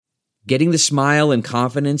Getting the smile and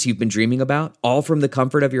confidence you've been dreaming about, all from the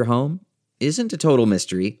comfort of your home, isn't a total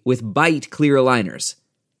mystery with Byte clear aligners.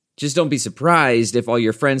 Just don't be surprised if all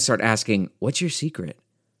your friends start asking, "What's your secret?"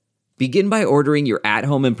 Begin by ordering your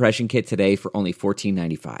at-home impression kit today for only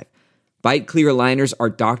 $14.95. Byte clear aligners are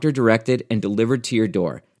doctor-directed and delivered to your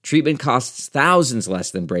door. Treatment costs thousands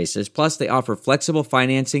less than braces, plus they offer flexible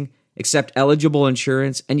financing, accept eligible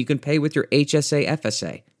insurance, and you can pay with your HSA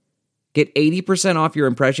FSA. Get 80% off your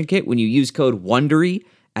impression kit when you use code WONDERY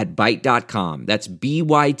at Byte.com. That's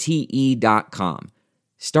BYTE.com.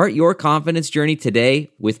 Start your confidence journey today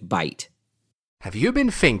with Byte. Have you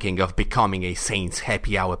been thinking of becoming a Saints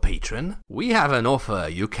Happy Hour patron? We have an offer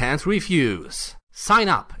you can't refuse. Sign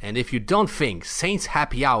up, and if you don't think Saints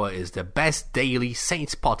Happy Hour is the best daily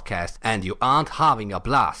Saints podcast and you aren't having a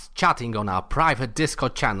blast chatting on our private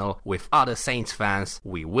Discord channel with other Saints fans,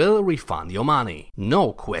 we will refund your money.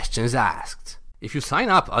 No questions asked. If you sign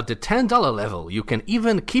up at the $10 level, you can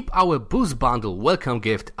even keep our Boost Bundle welcome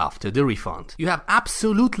gift after the refund. You have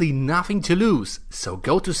absolutely nothing to lose, so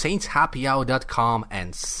go to saintshappyhour.com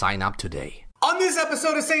and sign up today. On this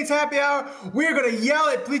episode of Saints Happy Hour, we're going to yell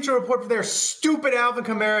at Bleacher Report for their stupid Alvin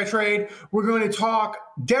Kamara trade. We're going to talk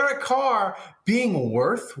Derek Carr being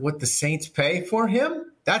worth what the Saints pay for him.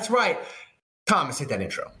 That's right. Thomas, hit that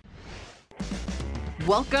intro.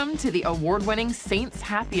 Welcome to the award-winning Saints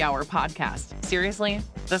Happy Hour podcast. Seriously,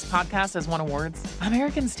 this podcast has won awards.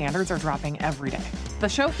 American standards are dropping every day. The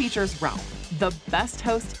show features Ralph, the best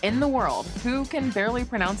host in the world, who can barely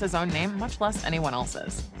pronounce his own name, much less anyone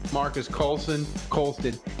else's. Marcus Marquez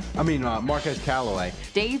Callaway.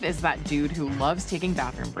 Dave is that dude who loves taking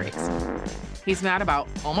bathroom breaks. He's mad about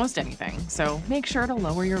almost anything, so make sure to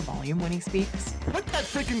lower your volume when he speaks. Put that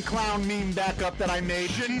freaking clown meme back up that I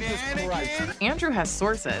made. Jesus Christ. Andrew has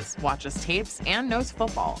sources, watches tapes, and knows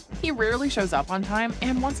football. He rarely shows up on time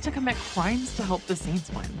and wants to commit crimes to help the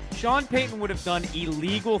Saints win. Sean Payton would have done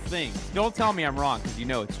illegal things. Don't tell me I'm wrong, because you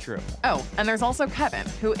know it's true. Oh, and there's also Kevin,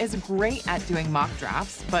 who is great at doing mock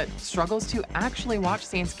drafts, but struggles to actually watch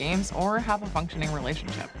Saints games or have a functioning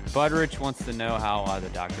relationship. Budrich wants to know how the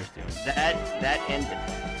doctor's doing. That ended.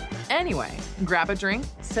 Anyway, grab a drink,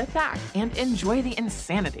 sit back, and enjoy the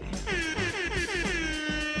insanity.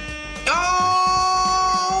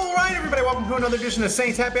 All right, everybody, welcome to another edition of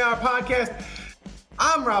Saints Happy Hour podcast.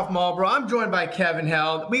 I'm Ralph Marlborough. I'm joined by Kevin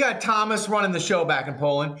Held. We got Thomas running the show back in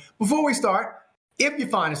Poland. Before we start, if you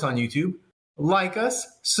find us on YouTube, like us,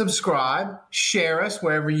 subscribe, share us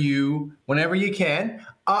whenever you can.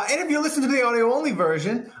 And if you listen to the audio-only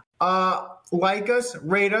version, like us,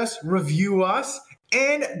 rate us, review us,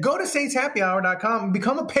 and go to saintshappyhour.com and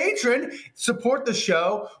become a patron. Support the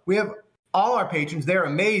show. We have all our patrons. They're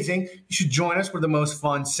amazing. You should join us. We're the most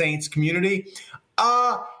fun Saints community.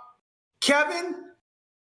 Kevin,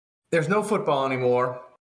 there's no football anymore.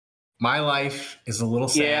 My life is a little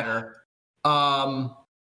sadder.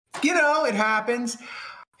 It happens.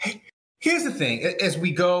 Hey, here's the thing. As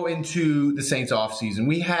we go into the Saints offseason,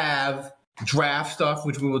 we have draft stuff,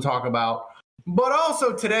 which we will talk about. But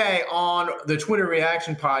also today on the Twitter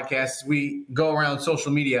Reaction Podcast, we go around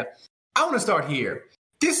social media. I want to start here.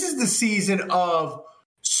 This is the season of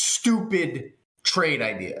stupid trade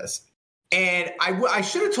ideas. And I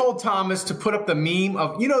should have told Thomas to put up the meme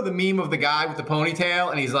of, the meme of the guy with the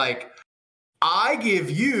ponytail. And he's like, I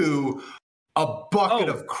give you a bucket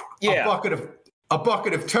of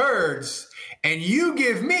turds, and you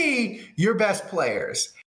give me your best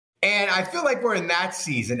players. And I feel like we're in that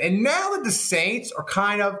season. And now that the Saints are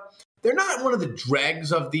they're not one of the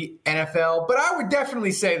dregs of the NFL, but I would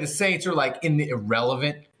definitely say the Saints are like in the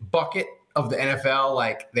irrelevant bucket of the NFL.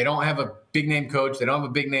 Like, they don't have a big name coach. They don't have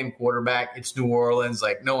a big name quarterback. It's New Orleans.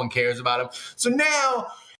 Like, no one cares about them. So now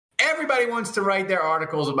everybody wants to write their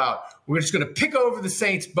articles about, we're just going to pick over the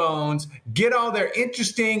Saints' bones, get all their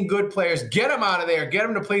interesting, good players, get them out of there, get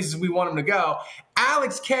them to places we want them to go.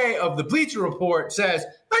 Alex K of the Bleacher Report says,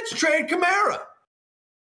 let's trade Kamara.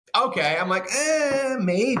 Okay, I'm like,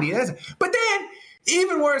 maybe. But then,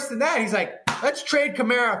 even worse than that, he's like, let's trade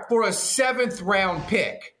Kamara for a 7th round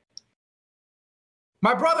pick.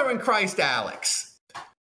 My brother in Christ, Alex,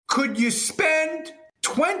 could you spend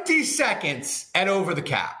 20 seconds at Over the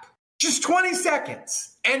Cap? Just 20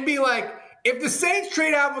 seconds. And be like, if the Saints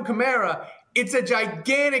trade Alvin Kamara, it's a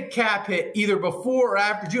gigantic cap hit either before or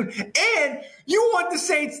after June. And you want the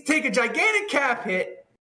Saints to take a gigantic cap hit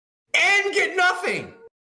and get nothing.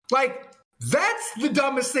 Like, that's the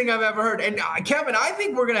dumbest thing I've ever heard. And Kevin, I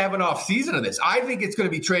think we're going to have an off season of this. I think it's going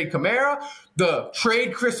to be trade Kamara, the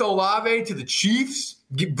trade Chris Olave to the Chiefs.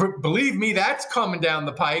 Believe me, that's coming down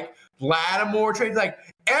the pike. Lattimore trades. Like,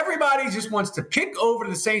 everybody just wants to pick over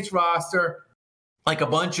the Saints roster like a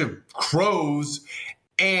bunch of crows,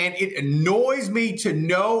 and it annoys me to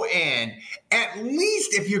no end. At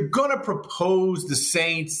least if you're going to propose the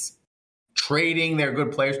Saints trading their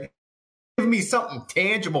good players, give me something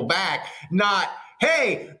tangible back, not,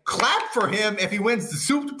 hey, clap for him if he wins the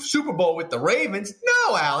Super Bowl with the Ravens.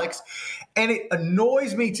 No, Alex. And it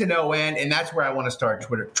annoys me to no end, and that's where I want to start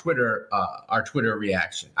our Twitter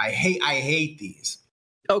reaction. I hate these.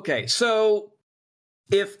 Okay, so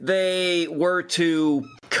if they were to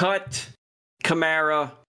cut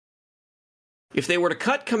Kamara,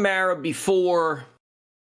 before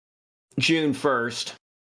June 1st,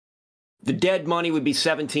 the dead money would be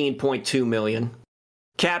 $17.2 million.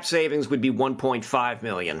 Cap savings would be $1.5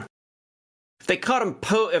 million. If they cut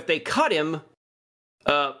him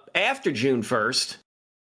after June 1st,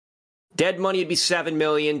 dead money would be $7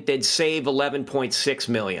 million. They'd save $11.6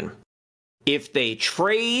 million. If they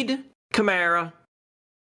trade Kamara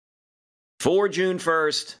for June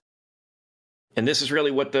 1st, and this is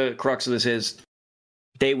really what the crux of this is,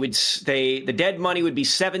 the dead money would be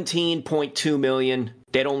 $17.2 million.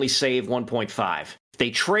 They'd only save 1.5. If they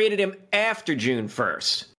traded him after June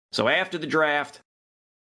 1st, so after the draft,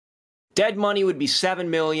 dead money would be $7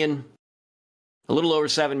 million, a little over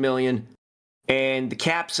 $7 million, and the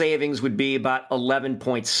cap savings would be about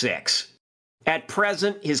 11.6. At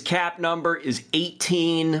present, his cap number is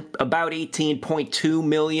about 18.2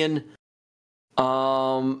 million.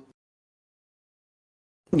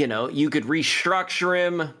 You could restructure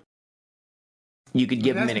him. You could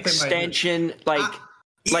give him an extension.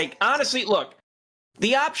 Honestly, look,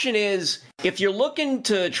 the option is if you're looking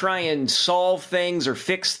to try and solve things or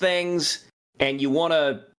fix things, and you want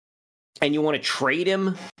to trade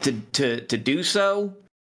him to do so.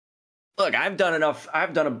 Look, I've done enough.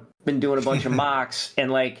 Been doing a bunch of mocks,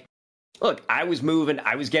 and I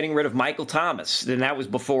was getting rid of Michael Thomas, and that was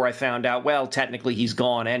before I found out, well, technically he's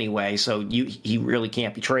gone anyway, so he really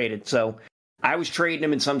can't be traded. So I was trading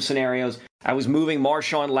him in some scenarios. I was moving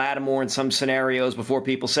Marshawn Lattimore in some scenarios before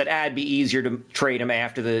people said, it'd be easier to trade him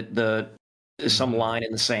after some line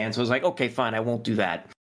in the sand. So I was like, okay, fine, I won't do that.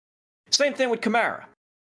 Same thing with Kamara.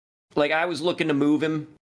 I was looking to move him,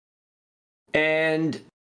 and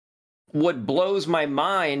what blows my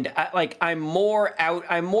mind, I'm more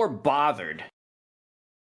bothered.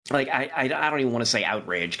 I don't even want to say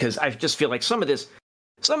outraged, because I just feel like some of this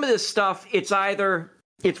stuff, it's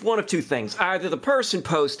one of two things. Either the person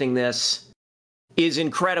posting this is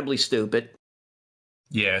incredibly stupid.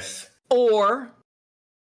 Yes. Or,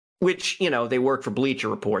 which, they work for Bleacher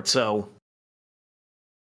Report, so,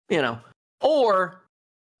 or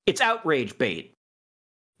it's outrage bait.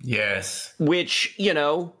 Yes. Which,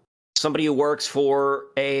 somebody who works for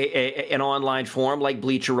an online forum like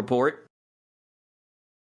Bleacher Report,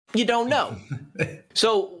 you don't know.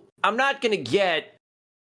 So I'm not going to get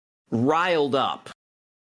riled up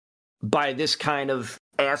by this kind of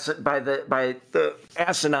by the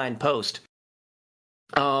asinine post.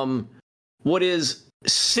 What is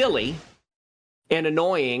silly and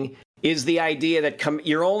annoying is the idea that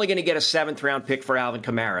you're only going to get a 7th round pick for Alvin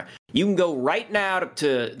Kamara. You can go right now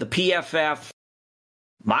to the PFF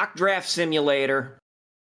mock draft simulator,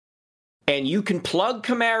 and you can plug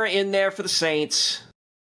Kamara in there for the Saints,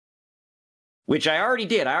 which I already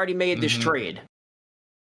did. I already made this trade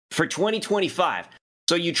for 2025.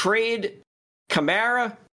 So you trade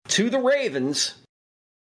Kamara to the Ravens,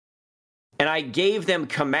 and I gave them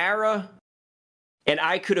Kamara, and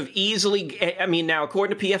I could have easily, now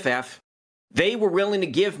according to PFF, they were willing to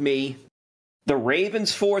give me the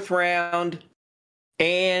Ravens 4th round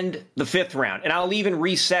and the 5th round. And I'll even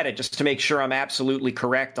reset it just to make sure I'm absolutely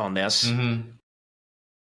correct on this.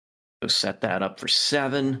 So set that up for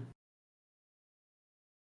 7.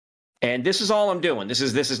 And this is all I'm doing. This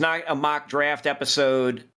is not a mock draft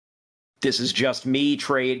episode. This is just me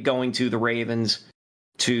going to the Ravens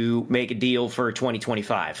to make a deal for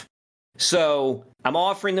 2025. So I'm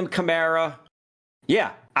offering them Kamara.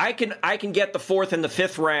 Yeah, I can get the 4th and the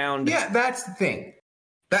 5th round. Yeah, that's the thing.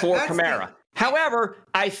 For Kamara. However,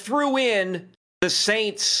 I threw in the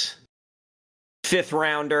Saints 5th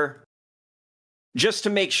rounder just to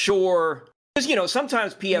make sure, because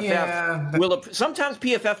sometimes PFF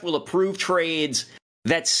will approve trades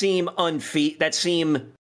that seem unfeasible.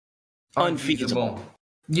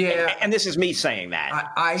 Yeah, and this is me saying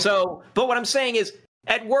that. But what I'm saying is,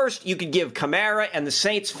 at worst, you could give Kamara and the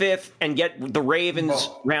Saints 5th and get the Ravens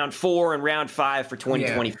round 4 and round 5 for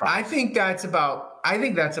 2025. Yeah, I think that's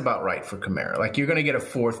about right for Kamara. You're going to get a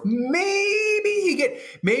 4th.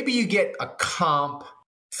 Maybe you get a comp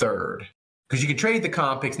 3rd, because you can trade the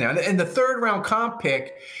comp picks now. And the third round comp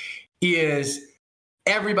pick is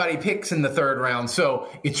everybody picks in the third round. So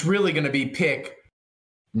it's really going to be pick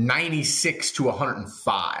 96 to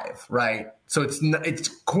 105, right? So it's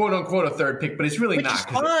quote unquote a third pick, but it's really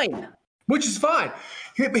not. Which is fine.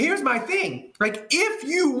 But here's my thing. Like, if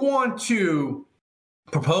you want to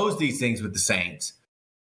propose these things with the Saints,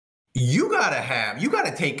 you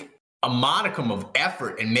gotta take a modicum of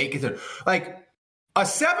effort and make it like a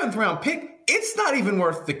 7th round pick. It's not even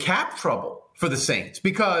worth the cap trouble for the Saints,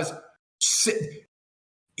 because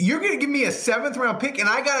you're going to give me a 7th round pick and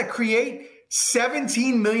I got to create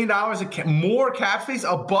 $17 million of more cap space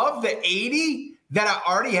above the 80 that I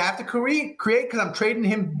already have to create because I'm trading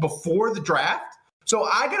him before the draft. So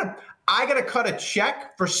I gotta cut a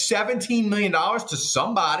check for $17 million to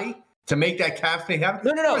somebody to make that cap space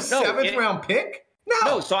happen. No. For a 7th round pick?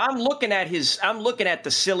 No. So I'm looking at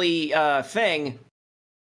the silly thing,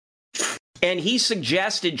 and he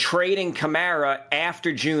suggested trading Kamara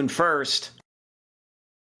after June 1st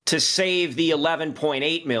to save the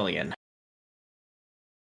 $11.8 million.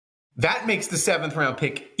 That makes the 7th round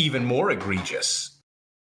pick even more egregious,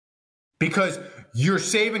 because you're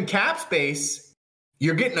saving cap space.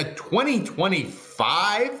 You're getting a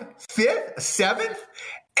 2025 5th, 7th,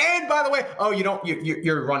 and by the way,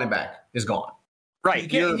 your running back is gone.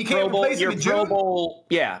 Right,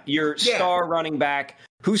 your star running back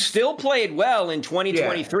who still played well in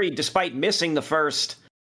 2023 despite missing the first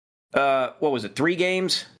 3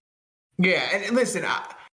 games? Yeah, and listen,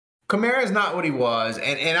 Kamara is not what he was,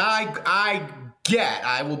 and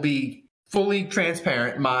I will be fully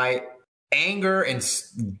transparent. My anger and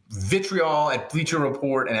vitriol at Bleacher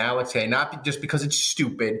Report and Alex Hay, not just because it's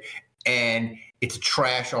stupid and it's a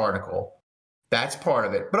trash article. That's part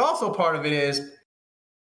of it. But also part of it is,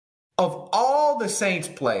 of all the Saints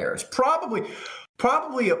players, probably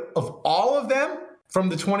of all of them from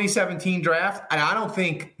the 2017 draft, and I don't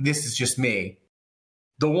think this is just me,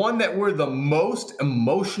 the one that we're the most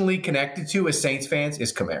emotionally connected to as Saints fans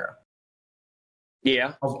is Kamara.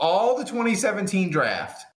 Yeah. Of all the 2017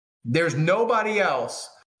 draft, there's nobody else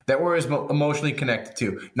that we're as emotionally connected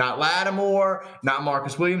to. Not Lattimore, not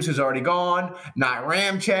Marcus Williams, who's already gone, not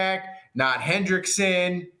Ramczyk, not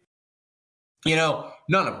Hendrickson, none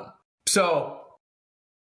of them. So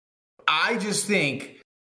I just think,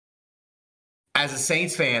 as a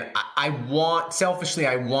Saints fan, I want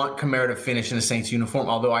Kamara to finish in a Saints uniform,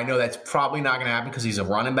 although I know that's probably not going to happen because he's a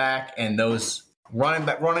running back, and those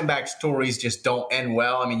running back stories just don't end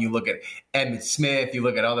well. I mean, you look at Emmitt Smith, you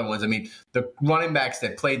look at other ones. I mean, the running backs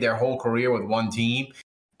that played their whole career with one team,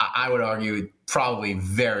 I would argue probably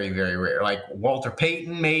very, very rare. Like Walter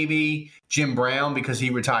Payton, maybe Jim Brown, because he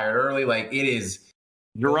retired early. Like, it is.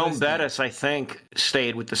 Jerome Bettis, I think,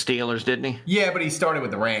 stayed with the Steelers, didn't he? Yeah, but he started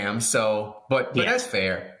with the Rams. So, but that's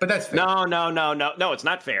fair. But that's fair. No, it's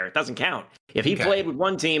not fair. It doesn't count. If he played with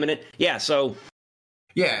one team and so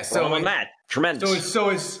on that, tremendous.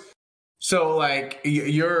 So like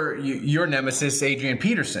your nemesis, Adrian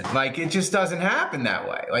Peterson, like, it just doesn't happen that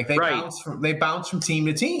way. Like, they bounce from team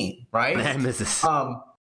to team, right? Nemesis.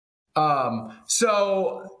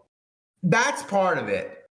 So that's part of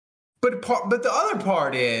it. But the other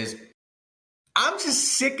part is, I'm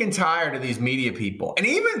just sick and tired of these media people. And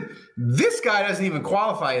even this guy doesn't even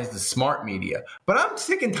qualify as the smart media. But I'm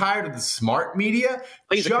sick and tired of the smart media.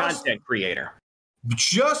 He's a content creator.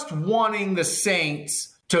 Just wanting the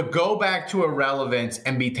Saints to go back to irrelevance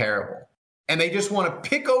and be terrible. And they just want to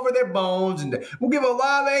pick over their bones and we'll give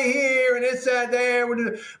Olave here and it's that there.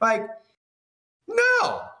 Like,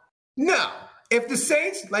 no. If the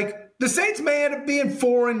Saints may end up being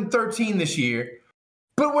 4-13 this year,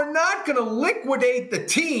 but we're not going to liquidate the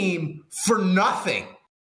team for nothing.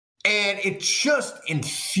 And it just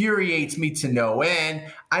infuriates me to no end.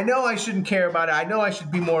 I know I shouldn't care about it. I know I should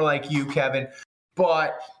be more like you, Kevin,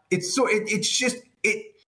 but the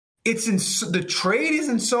trade is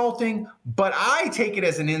insulting, but I take it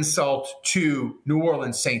as an insult to New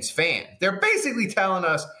Orleans Saints fans. They're basically telling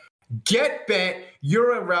us, get bent,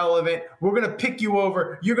 you're irrelevant, we're going to pick you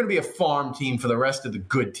over, you're going to be a farm team for the rest of the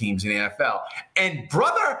good teams in the NFL. And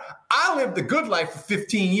brother, I lived the good life for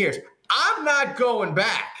 15 years. I'm not going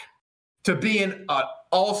back to being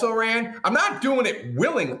also-ran. I'm not doing it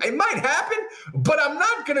willingly. It might happen, but I'm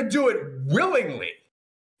not going to do it willingly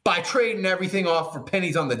by trading everything off for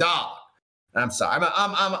pennies on the dollar. I'm sorry.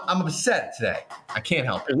 I'm upset today. I can't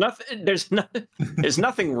help it. There's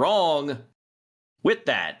nothing wrong with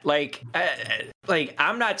that. Like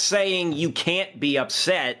I'm not saying you can't be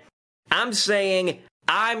upset. I'm saying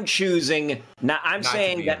I'm choosing not. I'm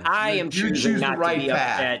saying that I am choosing not to be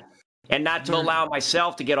upset. and not to allow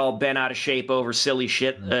myself to get all bent out of shape over silly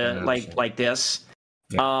shit like this.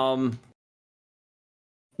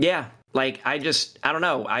 Yeah. Like, I don't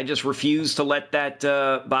know. I just refuse to let that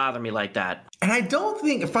bother me like that. And I don't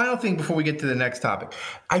think, final thing before we get to the next topic,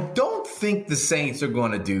 I don't think the Saints are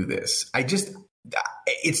going to do this.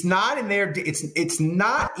 It's not in it's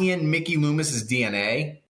not in Mickey Loomis's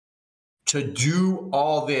DNA to do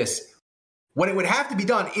all this when it would have to be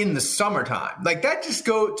done in the summertime. Like, that just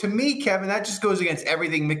to me, Kevin, that just goes against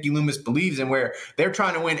everything Mickey Loomis believes in, where they're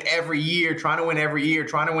trying to win every year.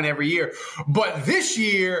 But this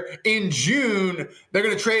year in June, they're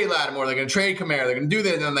going to trade Lattimore. They're going to trade Kamara. They're going to do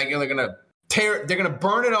this. And they're going to they're going to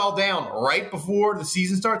burn it all down right before the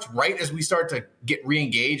season starts, right as we start to get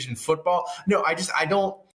re-engaged in football. No, I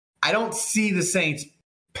don't see the Saints'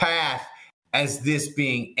 path as this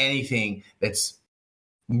being anything that's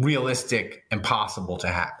realistic and possible to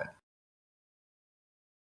happen.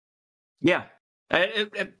 Yeah.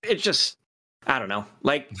 It's just, I don't know.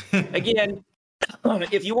 Like, again,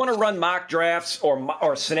 if you want to run mock drafts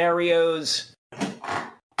or scenarios,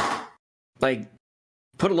 like,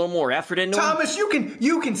 put a little more effort into Thomas, them.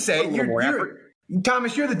 you can say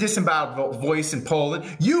Thomas, you're the disemboweled voice in Poland.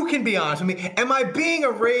 You can be honest with me. Am I being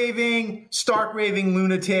a stark raving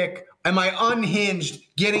lunatic? Am I unhinged,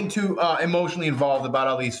 getting too emotionally involved about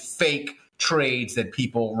all these fake trades that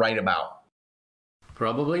people write about?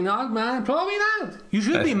 Probably not, man. Probably not. You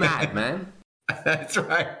should be mad, man. That's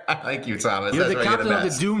right. I like you, Thomas. You're the captain of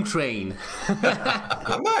the doom train.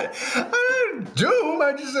 I'm not doom.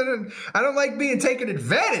 I don't like being taken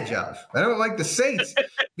advantage of. I don't like the Saints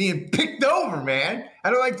being picked over, man.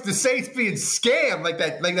 I don't like the Saints being scammed like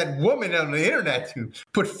that woman on the internet who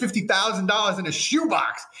put $50,000 in a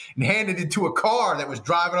shoebox and handed it to a car that was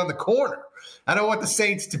driving on the corner. I don't want the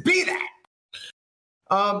Saints to be that.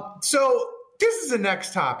 So this is the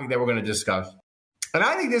next topic that we're going to discuss. And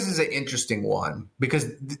I think this is an interesting one because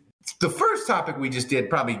the first topic we just did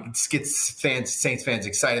probably gets Saints fans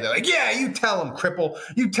excited. They're like, yeah, you tell them, cripple.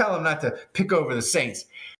 You tell them not to pick over the Saints.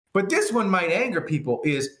 But this one might anger people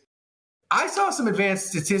is I saw some advanced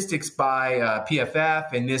statistics by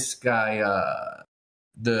PFF and this guy,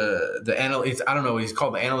 the analyst, I don't know, he's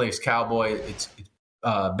called the Analytics Cowboy. It's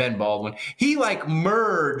Ben Baldwin. He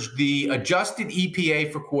merged the adjusted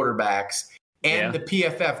EPA for quarterbacks and the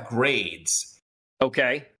PFF grades.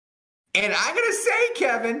 Okay. And I gotta say,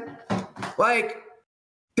 Kevin,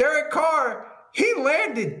 Derek Carr, he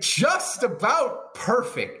landed just about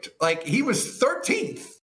perfect. He was 13th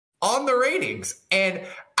on the ratings. And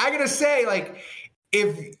I gotta say,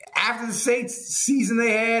 if after the Saints season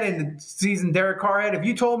they had and the season Derek Carr had, if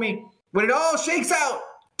you told me when it all shakes out,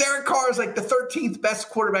 Derek Carr is the 13th best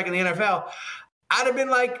quarterback in the NFL, I'd have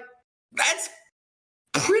been like, that's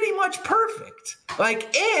pretty much perfect.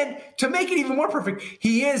 And to make it even more perfect,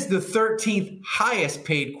 he is the 13th highest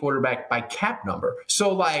paid quarterback by cap number.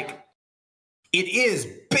 So it is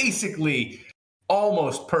basically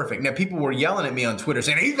almost perfect. Now, people were yelling at me on Twitter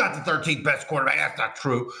saying he's not the 13th best quarterback. That's not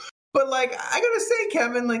true. But I gotta say,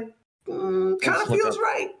 Kevin, kind of feels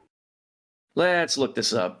right. Let's look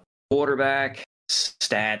this up. Quarterback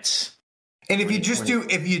stats. And if you just do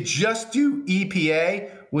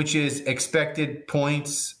EPA, which is expected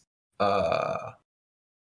points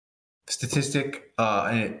statistic,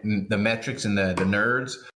 and the metrics and the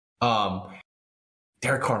nerds,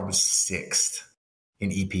 Derek Carr was 6th in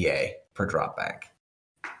EPA per dropback.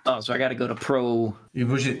 Oh, so I got to go to pro.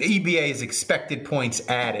 Which is, EPA is expected points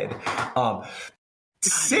added.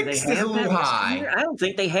 6th is a little high. I don't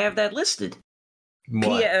think they have that listed.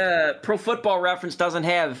 Pro Football Reference doesn't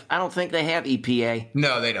have. I don't think they have EPA.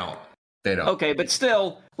 No, they don't. Okay, but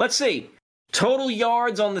still, let's see. Total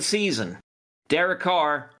yards on the season. Derek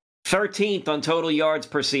Carr, 13th on total yards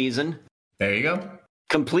per season. There you go.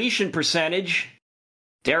 Completion percentage.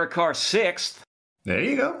 Derek Carr, 6th. There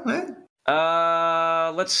you go. Man.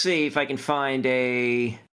 Let's see if I can find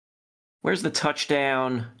where's the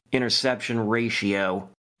touchdown interception ratio?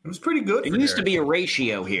 It was pretty good. It used to be a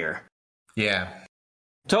ratio here. Yeah.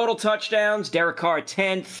 Total touchdowns, Derek Carr,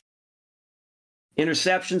 10th.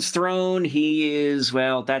 Interceptions thrown, he is,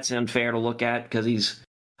 well, that's unfair to look at because he's,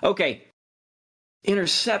 okay.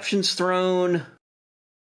 Interceptions thrown,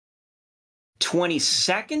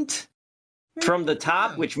 22nd from the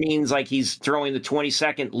top, which means he's throwing the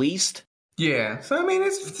 22nd least. Yeah, so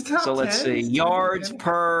it's the top. So let's 10. see, yards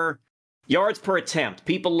per attempt.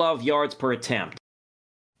 People love yards per attempt.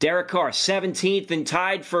 Derek Carr, 17th and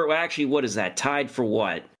tied for, well, actually, what is that? Tied for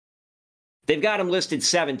what? They've got him listed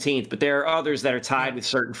 17th, but there are others that are tied with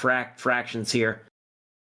certain fractions here.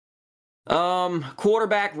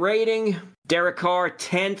 Quarterback rating, Derek Carr,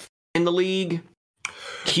 10th. in the league.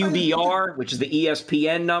 QBR, which is the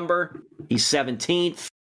ESPN number, he's 17th.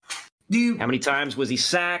 How many times was he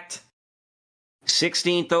sacked?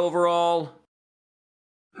 16th overall.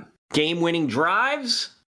 Game-winning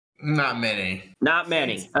drives? Not many. Not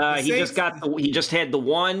many. He just had the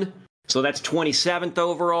one, so that's 27th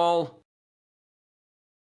overall.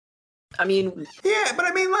 I mean, yeah, but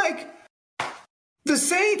I mean, like, the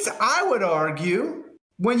Saints, I would argue,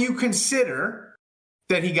 when you consider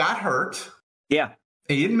that he got hurt. Yeah.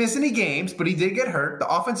 He didn't miss any games, but he did get hurt. The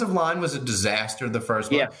offensive line was a disaster the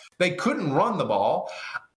first one. Yeah. They couldn't run the ball.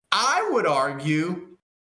 I would argue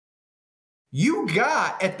you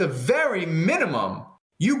got, at the very minimum,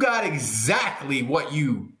 you got exactly what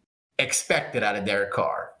you expected out of Derek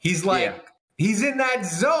Carr. He's he's in that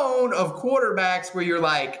zone of quarterbacks where you're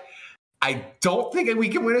like, I don't think we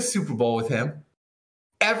can win a Super Bowl with him.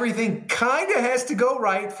 Everything kind of has to go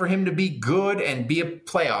right for him to be good and be a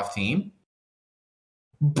playoff team.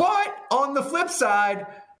 But on the flip side,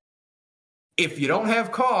 if you don't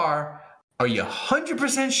have Carr, are you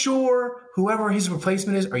 100% sure, whoever his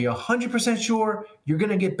replacement is, are you 100% sure you're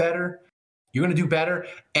going to get better? You're going to do better?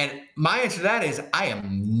 And my answer to that is I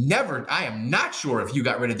am not sure if you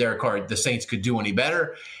got rid of Derek Carr, the Saints could do any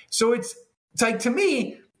better. So it's like, to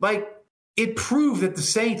me, like, it proved that the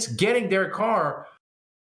Saints getting Derek Carr,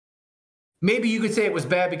 maybe you could say it was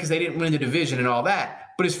bad because they didn't win the division and all that.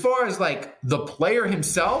 But as far as, like, the player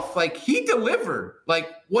himself, like, he delivered, like,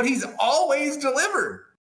 what he's always delivered.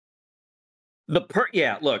 Look,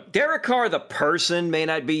 Derek Carr, the person, may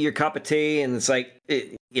not be your cup of tea. And it's like,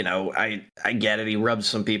 I get it. He rubs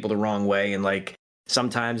some people the wrong way. And, like,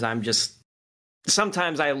 sometimes I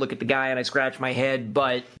look at the guy and I scratch my head.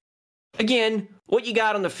 But, again, what you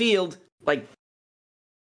got on the field, like,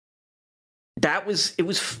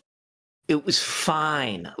 it was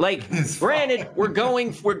fine. Like, granted, we're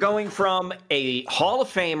going from a Hall of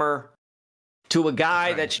Famer to a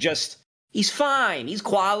guy that's just, he's fine. He's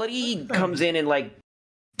quality. He comes in and, like,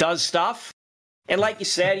 does stuff. And like you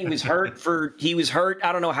said, he was hurt.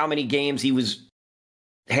 I don't know how many games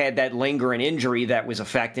had that lingering injury that was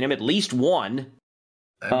affecting him. At least one.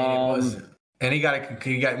 I mean, it was. And he got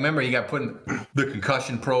put in the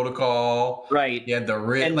concussion protocol. Right. He had the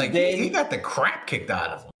wrist. Like, he got the crap kicked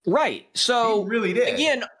out of him. Right. So, he really did.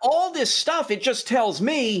 Again, all this stuff, it just tells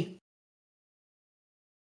me,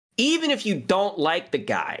 even if you don't like the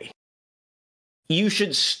guy, you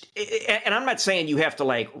should, and I'm not saying you have to,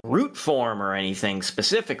 like, root for him or anything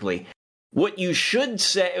specifically. What we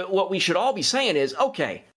should all be saying is,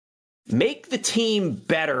 okay, make the team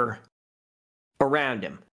better around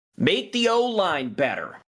him. Make the O-line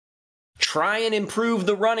better. Try and improve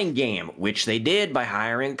the running game, which they did by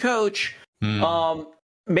hiring a coach.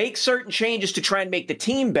 Make certain changes to try and make the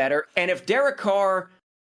team better. And if Derek Carr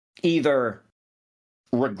either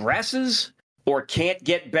regresses or can't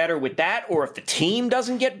get better with that, or if the team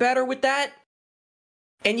doesn't get better with that,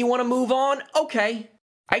 and you want to move on, okay,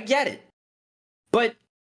 I get it. But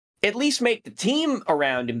at least make the team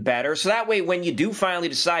around him better, so that way when you do finally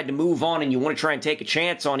decide to move on and you want to try and take a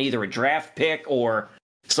chance on either a draft pick or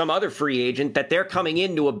some other free agent, that they're coming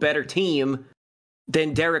into a better team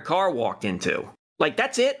than Derek Carr walked into. Like,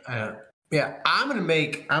 that's it. Yeah, I'm gonna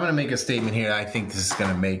make a statement here. I think this is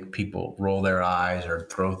gonna make people roll their eyes or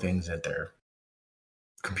throw things at their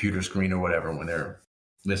computer screen or whatever when they're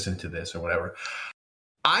listening to this or whatever.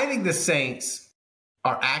 I think the Saints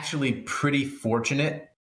are actually pretty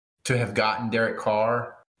fortunate to have gotten Derek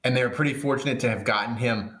Carr, and they're pretty fortunate to have gotten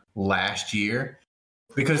him last year.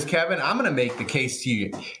 Because, Kevin, I'm going to make the case to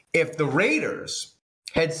you. If the Raiders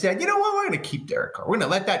had said, you know what, we're going to keep Derek Carr. We're going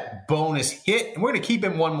to let that bonus hit, and we're going to keep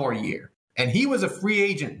him one more year. And he was a free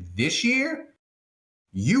agent this year,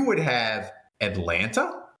 you would have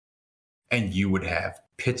Atlanta, and you would have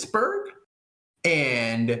Pittsburgh,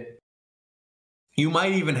 and you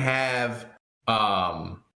might even have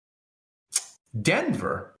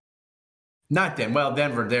Denver. Not Denver. Well,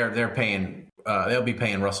 Denver, they're paying. They'll be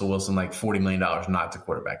paying Russell Wilson like $40 million not to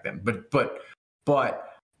quarterback them.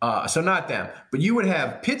 So not them. But you would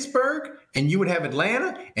have Pittsburgh, and you would have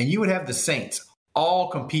Atlanta, and you would have the Saints all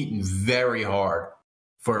competing very hard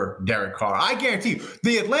for Derek Carr. I guarantee you,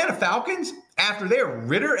 the Atlanta Falcons, after their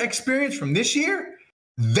Ritter experience from this year,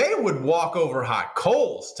 they would walk over hot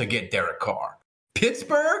coals to get Derek Carr.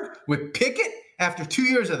 Pittsburgh with Pickett, after 2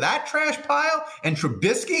 years of that trash pile, and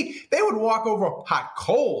Trubisky, they would walk over hot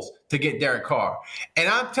coals to get Derek Carr. And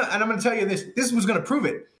I'm going to tell you this was going to prove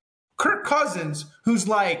it. Kirk Cousins, who's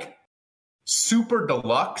like super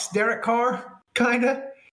deluxe Derek Carr, kind of,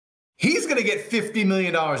 he's going to get $50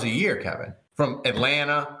 million a year, Kevin, from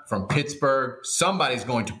Atlanta, from Pittsburgh. Somebody's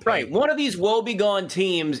going to pay. Right. One of these woebegone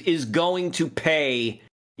teams is going to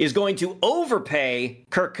overpay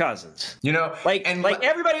Kirk Cousins. Like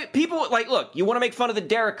everybody, people look, you want to make fun of the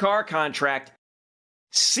Derek Carr contract,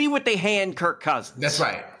 see what they hand Kirk Cousins. That's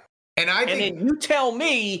right. And then you tell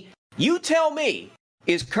me,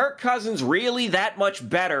 is Kirk Cousins really that much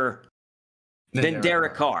better than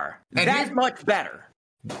Derek Carr? And that much better.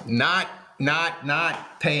 Not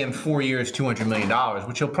pay him 4 years, $200 million,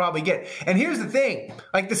 which he'll probably get. And here's the thing.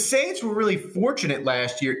 Like, the Saints were really fortunate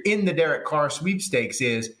last year in the Derek Carr sweepstakes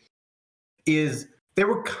is they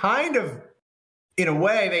were kind of, in a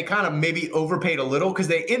way, they kind of maybe overpaid a little because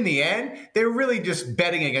in the end, they were really just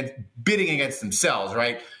bidding against themselves,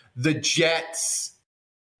 right? The Jets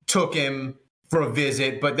took him for a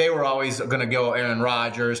visit, but they were always going to go Aaron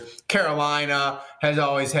Rodgers. Carolina has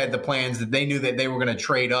always had the plans that they knew that they were going to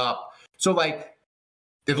trade up. So, like,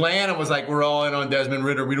 Atlanta was like, we're all in on Desmond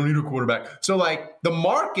Ridder. We don't need a quarterback. So, like, the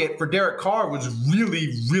market for Derek Carr was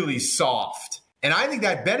really, really soft. And I think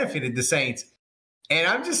that benefited the Saints. And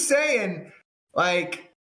I'm just saying,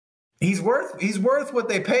 like, he's worth what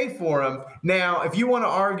they pay for him. Now, if you want to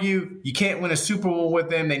argue you can't win a Super Bowl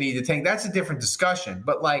with him, they need to tank, that's a different discussion.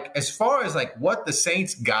 But, like, as far as, like, what the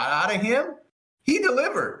Saints got out of him, he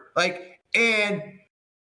delivered. Like, and,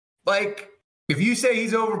 like, if you say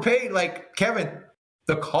he's overpaid, like, Kevin,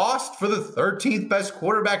 the cost for the 13th best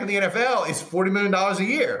quarterback in the NFL is $40 million a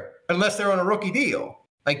year, unless they're on a rookie deal.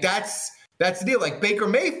 Like, that's the deal. Like, Baker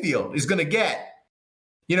Mayfield is going to get,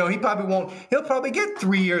 he'll probably get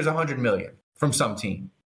 3 years, $100 million from some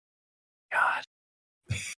team.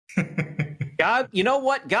 God, you know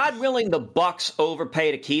what? God willing, the Bucs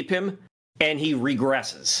overpay to keep him, and he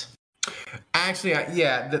regresses. Actually,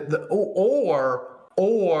 yeah. Or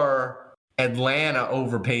Atlanta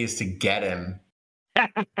overpays to get him,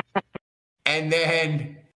 and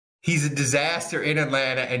then he's a disaster in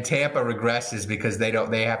Atlanta, and Tampa regresses because they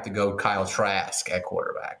have to go Kyle Trask at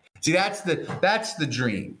quarterback. See, that's the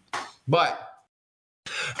dream. But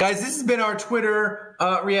guys, this has been our Twitter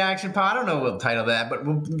reaction pod. I don't know what we'll title that, but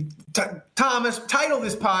Thomas, title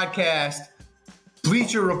this podcast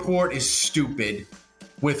Bleacher Report is Stupid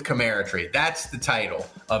with Kamara Trade. That's the title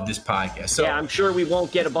of this podcast. So yeah, I'm sure we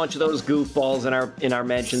won't get a bunch of those goofballs in our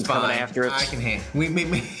mentions coming after us. I can handle.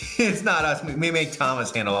 It's not us. We make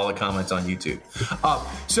Thomas handle all the comments on YouTube.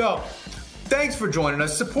 So thanks for joining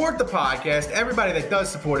us. Support the podcast. Everybody that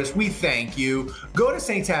does support us, we thank you. Go to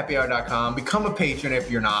saintshappyhour.com. Become a patron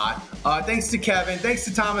if you're not. Thanks to Kevin. Thanks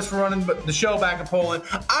to Thomas for running the show back in Poland.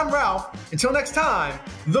 I'm Ralph. Until next time,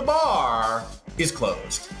 the bar is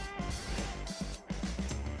closed.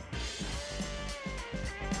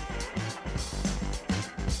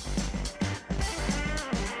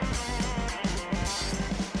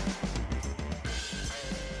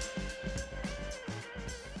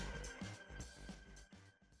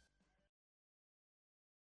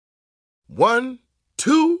 One,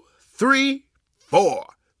 two, three, four.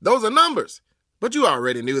 Those are numbers. But you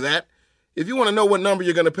already knew that. If you want to know what number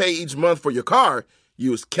you're going to pay each month for your car,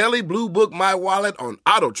 use Kelley Blue Book My Wallet on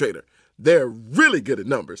Auto Trader. They're really good at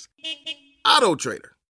numbers. Auto Trader.